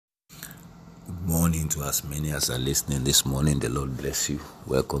Morning to as many as are listening this morning. The Lord bless you.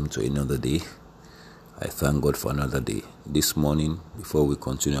 Welcome to another day. I thank God for another day. This morning, before we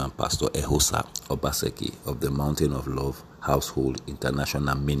continue, I'm Pastor Ehosa Obaseki of the Mountain of Love Household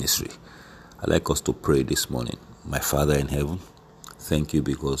International Ministry. I'd like us to pray this morning. My Father in heaven, thank you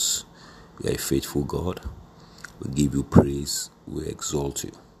because you are a faithful God. We give you praise. We exalt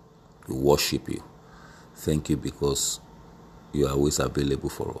you. We worship you. Thank you because you are always available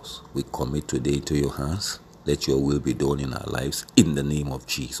for us. We commit today into your hands. Let your will be done in our lives in the name of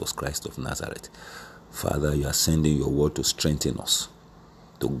Jesus Christ of Nazareth. Father, you are sending your word to strengthen us,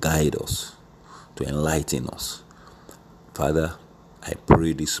 to guide us, to enlighten us. Father, I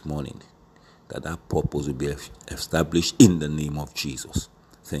pray this morning that purpose will be established in the name of Jesus.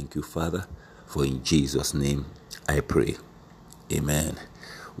 Thank you, Father, for in Jesus' name I pray. Amen.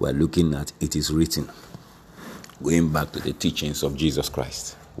 We are looking at It Is Written. Going back to the teachings of Jesus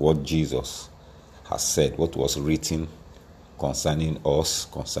Christ, what Jesus has said, what was written concerning us,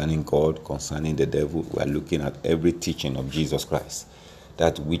 concerning God, concerning the devil. We are looking at every teaching of Jesus Christ.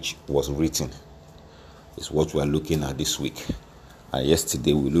 That which was written is what we are looking at this week. And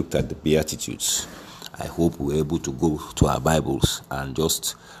yesterday we looked at the Beatitudes. I hope we were able to go to our Bibles and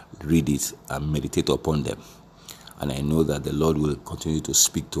just read it and meditate upon them. And I know that the Lord will continue to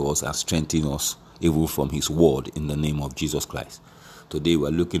speak to us and strengthen us even from his word in the name of Jesus Christ. Today we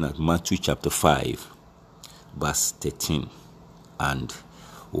are looking at Matthew chapter 5, verse 13. And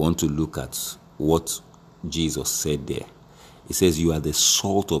we want to look at what Jesus said there. He says, "You are the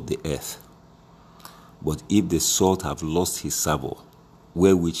salt of the earth. But if the salt have lost his savour,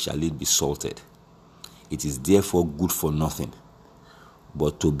 wherewith shall it be salted? It is therefore good for nothing,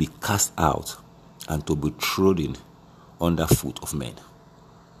 but to be cast out and to be trodden under foot of men."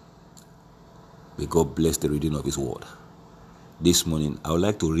 May God bless the reading of his word. This morning, I would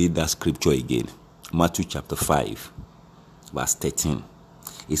like to read that scripture again. Matthew chapter 5, verse 13.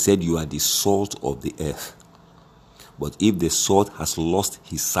 He said, "You are the salt of the earth. But if the salt has lost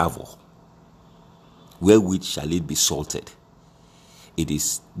his savour, wherewith shall it be salted? It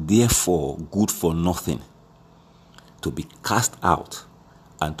is therefore good for nothing, to be cast out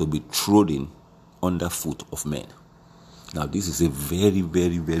and to be trodden under foot of men." Now, this is a very,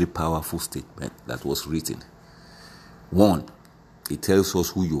 very, very powerful statement that was written. One, it tells us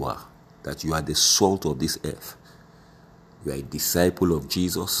who you are, that you are the salt of this earth. You are a disciple of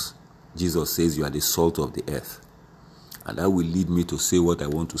Jesus. Jesus says you are the salt of the earth. And that will lead me to say what I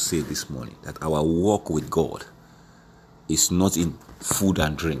want to say this morning, that our walk with God is not in food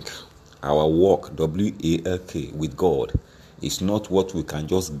and drink. Our walk, W-A-L-K, with God is not what we can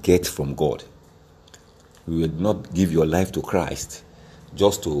just get from God. You will not give your life to Christ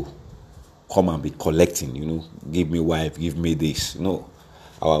just to come and be collecting, give me wife, give me this. No,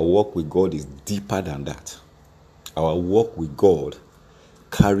 our walk with God is deeper than that. Our walk with God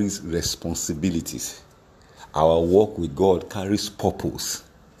carries responsibilities. Our walk with God carries purpose.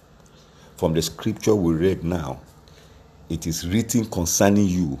 From the scripture we read now, it is written concerning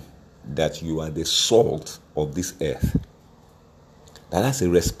you that you are the salt of this earth. That's a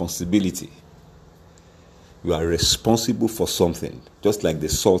responsibility. You are responsible for something, just like the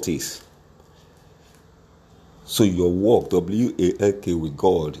salt is. So your walk, W-A-L-K, with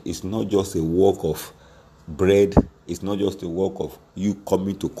God is not just a walk of bread. It's not just a walk of you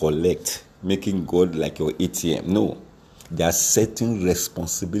coming to collect, making God like your ATM. No, there are certain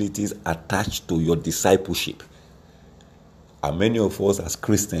responsibilities attached to your discipleship. And many of us as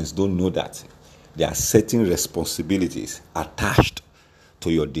Christians don't know that. There are certain responsibilities attached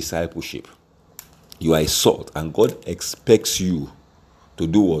to your discipleship. You are a salt, and God expects you to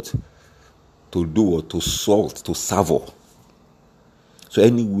do what? To salt, to savour. So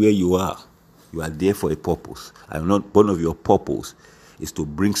anywhere you are there for a purpose. And not one of your purpose is to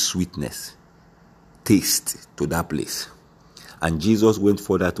bring sweetness, taste to that place. And Jesus went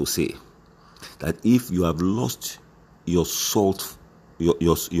further to say that if you have lost your salt, your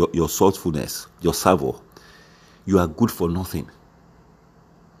saltfulness, your savour, you are good for nothing.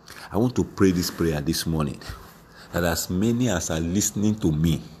 I want to pray this prayer this morning, that as many as are listening to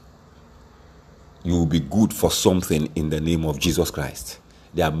me, you will be good for something in the name of Jesus Christ.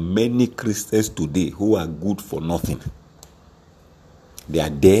 There are many Christians today who are good for nothing. They are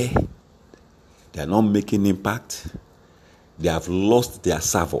there. They are not making impact. They have lost their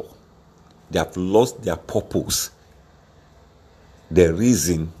savour. They have lost their purpose. The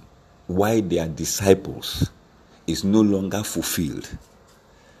reason why they are disciples is no longer fulfilled.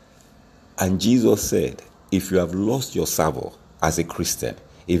 And Jesus said, if you have lost your savour as a Christian,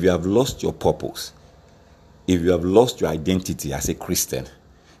 if you have lost your purpose, if you have lost your identity as a Christian,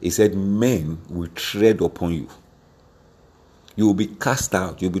 He said, men will tread upon you. You will be cast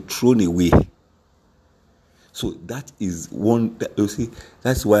out. You'll be thrown away. So that is one, you see,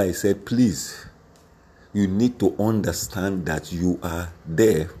 that's why I said, please, you need to understand that you are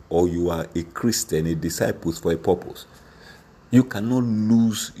there, or you are a Christian, a disciple for a purpose. You cannot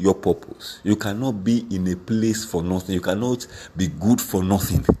lose your purpose. You cannot be in a place for nothing. You cannot be good for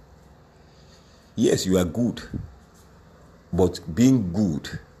nothing. Yes, you are good, but being good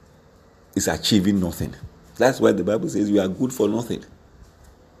is achieving nothing. That's why the Bible says you are good for nothing.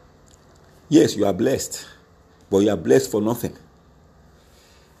 Yes, you are blessed, but you are blessed for nothing.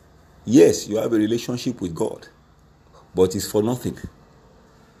 Yes, you have a relationship with God, but it's for nothing.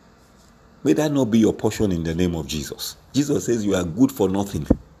 May that not be your portion in the name of Jesus. Jesus says you are good for nothing.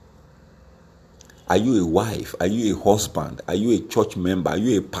 Are you a wife? Are you a husband? Are you a church member? Are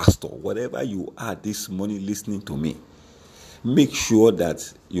you a pastor? Whatever you are this morning listening to me, make sure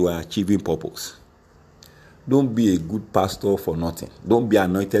that you are achieving purpose. Don't be a good pastor for nothing. Don't be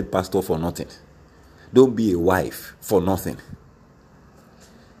an anointed pastor for nothing. Don't be a wife for nothing.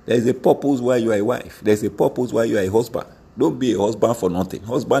 There's a purpose why you are a wife. There's a purpose why you are a husband. Don't be a husband for nothing.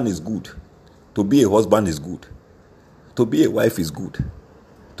 Husband is good. To be a husband is good. To be a wife is good.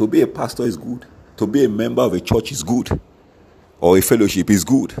 To be a pastor is good. To be a member of a church is good. Or a fellowship is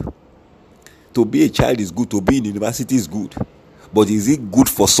good. To be a child is good. To be in university is good. But is it good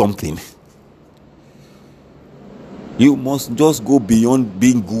for something? You must just go beyond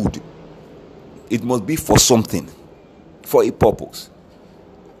being good. It must be for something. For a purpose.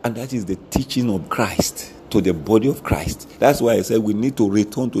 And that is the teaching of Christ to the body of Christ. That's why I said we need to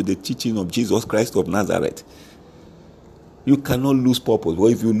return to the teaching of Jesus Christ of Nazareth. You cannot lose purpose.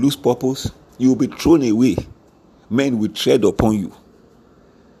 Well, if you lose purpose, you will be thrown away. Men will tread upon you.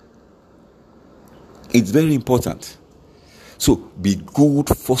 It's very important. So be good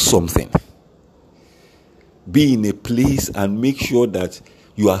for something. Be in a place and make sure that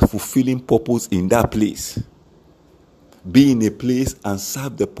you are fulfilling purpose in that place. Be in a place and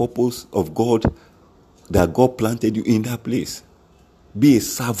serve the purpose of God, that God planted you in that place. Be a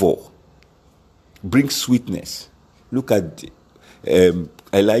server. Bring sweetness. Look at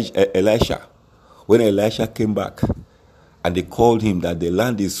Elisha. When Elisha came back and they called him that the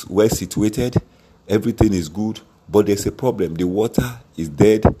land is well situated, everything is good, but there's a problem. The water is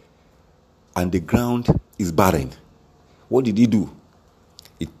dead and the ground is barren. What did he do?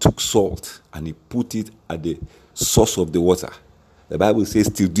 He took salt and he put it at the source of the water. The Bible says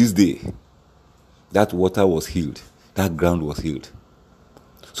till this day, that water was healed. That ground was healed.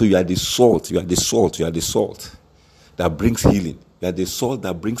 So you are the salt, you are the salt, you are the salt that brings healing. You are the salt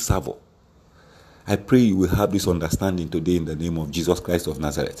that brings savour. I pray you will have this understanding today in the name of Jesus Christ of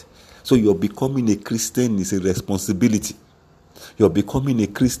Nazareth. So you're becoming a Christian is a responsibility. You're becoming a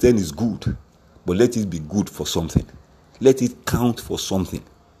Christian is good, but let it be good for something. Let it count for something.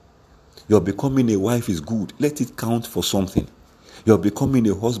 You're becoming a wife is good. Let it count for something. You're becoming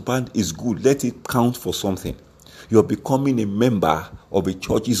a husband is good. Let it count for something. You're becoming a member of a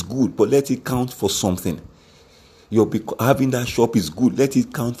church is good, but let it count for something. Having that shop is good. Let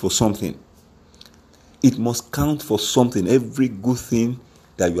it count for something. It must count for something. Every good thing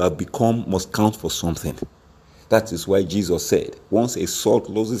that you have become must count for something. That is why Jesus said, once a salt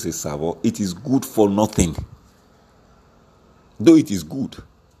loses its savour, it is good for nothing. Though it is good,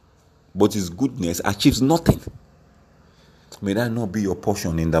 but its goodness achieves nothing. May that not be your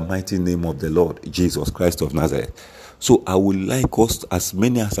portion in the mighty name of the Lord Jesus Christ of Nazareth. So I would like us, as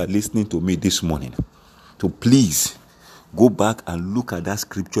many as are listening to me this morning, to please go back and look at that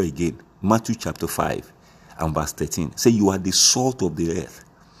scripture again. Matthew chapter 5 and verse 13. Say, you are the salt of the earth.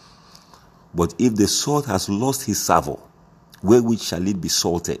 But if the salt has lost his savour, wherewith shall it be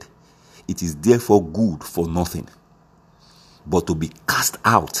salted? It is therefore good for nothing, but to be cast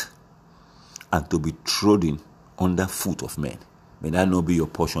out and to be trodden under foot of men. May that not be your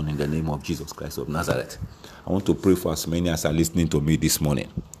portion in the name of Jesus Christ of Nazareth. I want to pray for as many as are listening to me this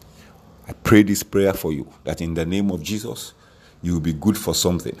morning. I pray this prayer for you, that in the name of Jesus, you will be good for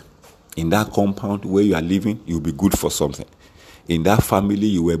something. In that compound where you are living, you will be good for something. In that family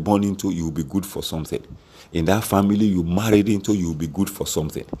you were born into, you will be good for something. In that family you married into, you will be good for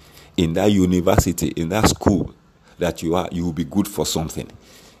something. In that university, in that school that you are, you will be good for something.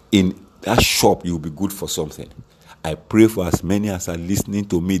 In that shop, you will be good for something. I pray for as many as are listening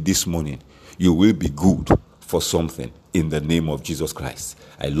to me this morning, you will be good for something in the name of Jesus Christ.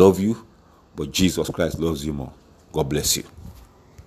 I love you, but Jesus Christ loves you more. God bless you.